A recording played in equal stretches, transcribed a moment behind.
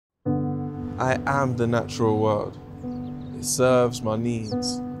I am the natural world. It serves my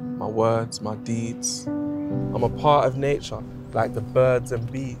needs, my words, my deeds. I'm a part of nature, like the birds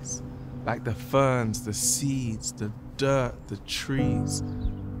and bees, like the ferns, the seeds, the dirt, the trees.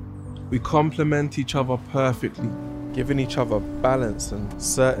 We complement each other perfectly, giving each other balance and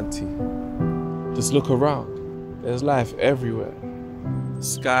certainty. Just look around, there's life everywhere. The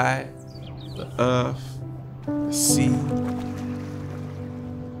sky, the earth, the sea.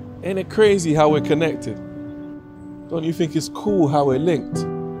 Ain't it crazy how we're connected? Don't you think it's cool how we're linked?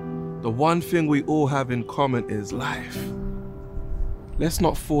 The one thing we all have in common is life. Let's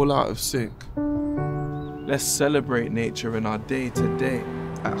not fall out of sync. Let's celebrate nature in our day-to-day,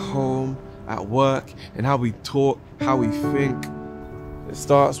 at home, at work, and how we talk, how we think. It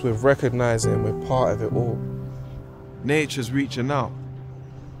starts with recognizing we're part of it all. Nature's reaching out.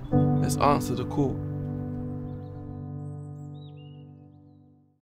 Let's answer the call.